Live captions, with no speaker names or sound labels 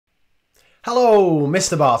Hello,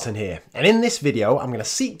 Mr. Barton here, and in this video I'm going to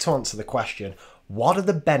seek to answer the question, what are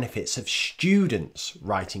the benefits of students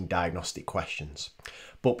writing diagnostic questions?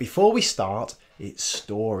 But before we start, it's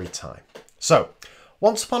story time. So,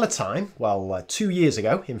 once upon a time, 2 years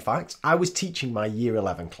ago in fact, I was teaching my Year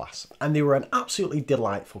 11 class, and they were an absolutely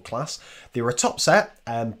delightful class. They were a top set,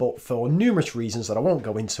 but for numerous reasons that I won't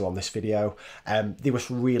go into on this video, they were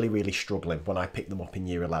really struggling when I picked them up in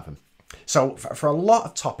Year 11. So for a lot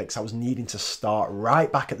of topics, I was needing to start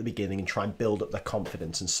right back at the beginning and try and build up their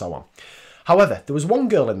confidence and so on. However, there was one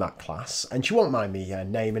girl in that class, and she won't mind me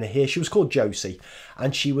naming her here. She was called Josie,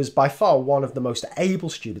 and she was by far one of the most able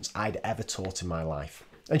students I'd ever taught in my life.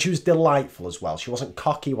 And she was delightful as well. She wasn't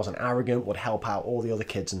cocky, wasn't arrogant, would help out all the other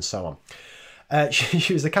kids and so on.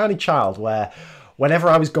 She was the kind of child where whenever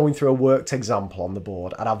I was going through a worked example on the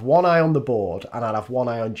board, I'd have one eye on the board and I'd have one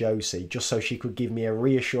eye on Josie, just so she could give me a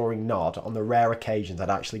reassuring nod on the rare occasions I'd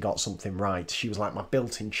actually got something right. She was like my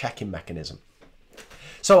built-in checking mechanism.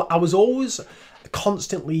 So I was always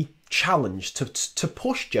constantly challenged to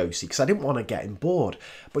push Josie because I didn't want to get him bored.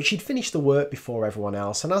 But she'd finished the work before everyone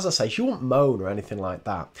else, and as I say, she wouldn't moan or anything like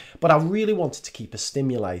that. But I really wanted to keep her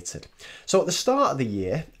stimulated. So at the start of the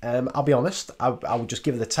year, I'll be honest, I would just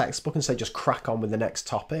give her the textbook and say just crack on with the next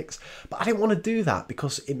topics. But I didn't want to do that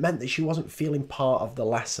because it meant that she wasn't feeling part of the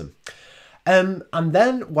lesson. And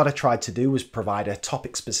then what I tried to do was provide a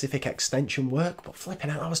topic-specific extension work, but flipping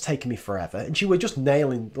out, that was taking me forever, and she was just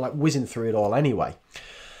nailing, like whizzing through it all anyway.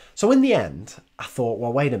 So in the end, I thought,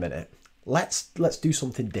 well, wait a minute, let's do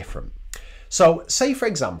something different. So say, for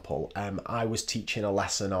example, I was teaching a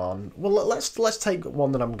lesson on, well, let's take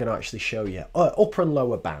one that I'm going to actually show you, upper and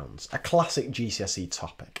lower bounds, a classic GCSE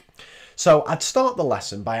topic. So I'd start the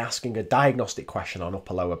lesson by asking a diagnostic question on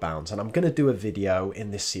upper lower bounds, and I'm going to do a video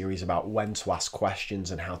in this series about when to ask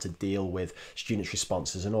questions and how to deal with students'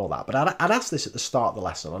 responses and all that. But I'd ask this at the start of the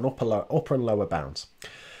lesson on upper and lower bounds.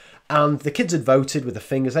 And the kids had voted with the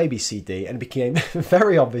fingers A, B, C, D, and it became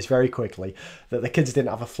very obvious very quickly that the kids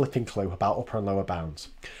didn't have a flipping clue about upper and lower bounds.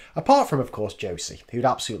 Apart from, of course, Josie, who'd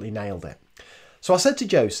absolutely nailed it. So I said to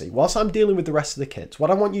Josie, whilst I'm dealing with the rest of the kids,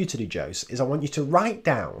 what I want you to do, Josie, is I want you to write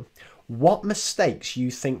down what mistakes you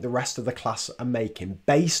think the rest of the class are making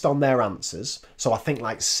based on their answers. So I think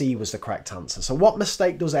like C was the correct answer. So what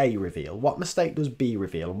mistake does A reveal? What mistake does B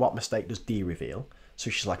reveal? And what mistake does D reveal? So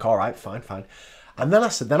she's like, all right, fine. And then I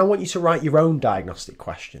said, then I want you to write your own diagnostic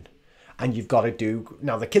question. And you've got to do,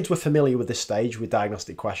 now the kids were familiar with this stage with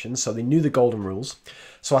diagnostic questions, so they knew the golden rules.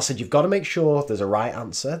 So I said, you've got to make sure there's a right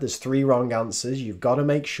answer. There's 3 wrong answers. You've got to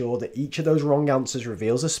make sure that each of those wrong answers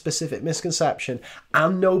reveals a specific misconception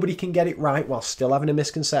and nobody can get it right while still having a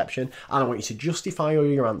misconception. And I want you to justify all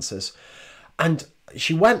your answers. And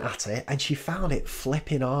she went at it and she found it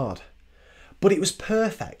flipping hard. But it was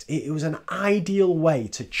perfect. It was an ideal way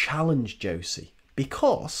to challenge Josie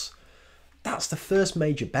because that's the first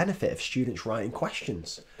major benefit of students writing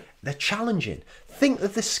questions. They're challenging. Think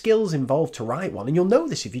of the skills involved to write one, and you'll know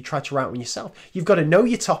this if you try to write one yourself. You've got to know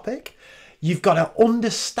your topic. You've got to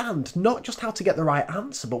understand not just how to get the right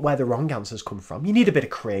answer, but where the wrong answers come from. You need a bit of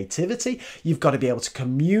creativity. You've got to be able to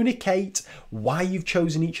communicate why you've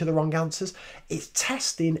chosen each of the wrong answers. It's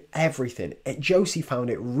testing everything. Josie found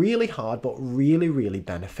it really hard, but really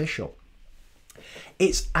beneficial.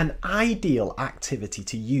 It's an ideal activity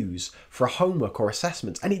to use for a homework or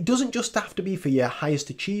assessment, and it doesn't just have to be for your highest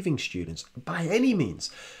achieving students by any means.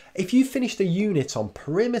 If you finished a unit on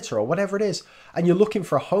perimeter or whatever it is and you're looking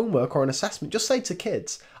for a homework or an assessment, just say to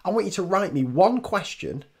kids, I want you to write me one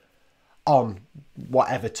question on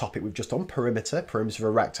whatever topic we've just done, perimeter of a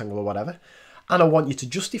rectangle or whatever, and I want you to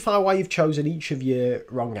justify why you've chosen each of your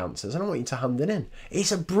wrong answers, and I want you to hand it in.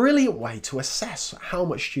 It's a brilliant way to assess how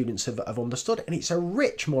much students have understood, and it's a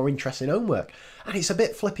rich, more interesting homework. And it's a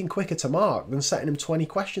bit flipping quicker to mark than setting them 20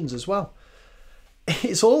 questions as well.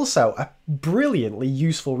 It's also a brilliantly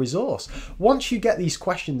useful resource. Once you get these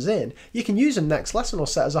questions in, you can use them next lesson or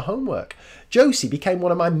set as a homework. Josie became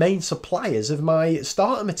one of my main suppliers of my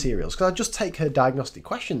starter materials because I'd just take her diagnostic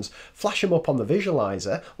questions, flash them up on the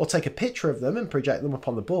visualizer, or take a picture of them and project them up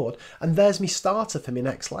on the board, and there's my starter for my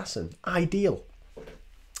next lesson. Ideal.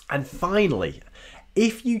 And finally,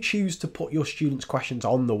 if you choose to put your students' questions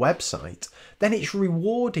on the website, then it's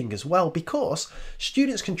rewarding as well because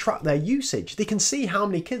students can track their usage. They can see how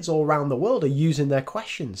many kids all around the world are using their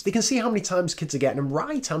questions. They can see how many times kids are getting them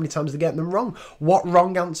right, how many times they're getting them wrong, what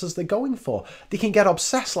wrong answers they're going for. They can get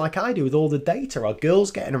obsessed like I do with all the data. Are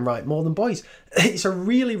girls getting them right more than boys? It's a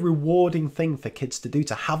really rewarding thing for kids to do,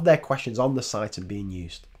 to have their questions on the site and being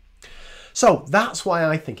used. So that's why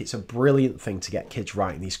I think it's a brilliant thing to get kids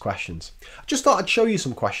writing these questions. I just thought I'd show you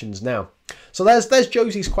some questions now. So there's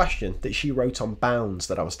Josie's question that she wrote on bounds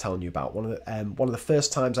that I was telling you about. One of the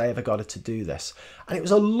first times I ever got her to do this, and it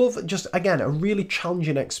was just again a really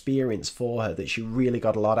challenging experience for her that she really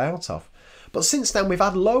got a lot out of. But since then we've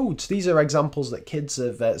had loads. These are examples that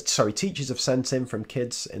teachers have sent in from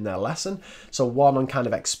kids in their lesson. So one on kind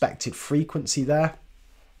of expected frequency there.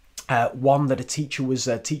 One that a teacher was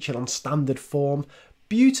teaching on standard form.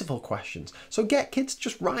 Beautiful questions. So get kids,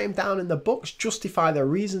 just write them down in the books, justify their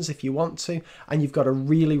reasons if you want to, and you've got a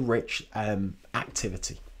really rich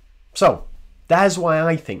activity. So there's why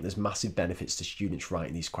I think there's massive benefits to students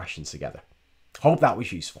writing these questions together. Hope that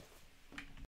was useful.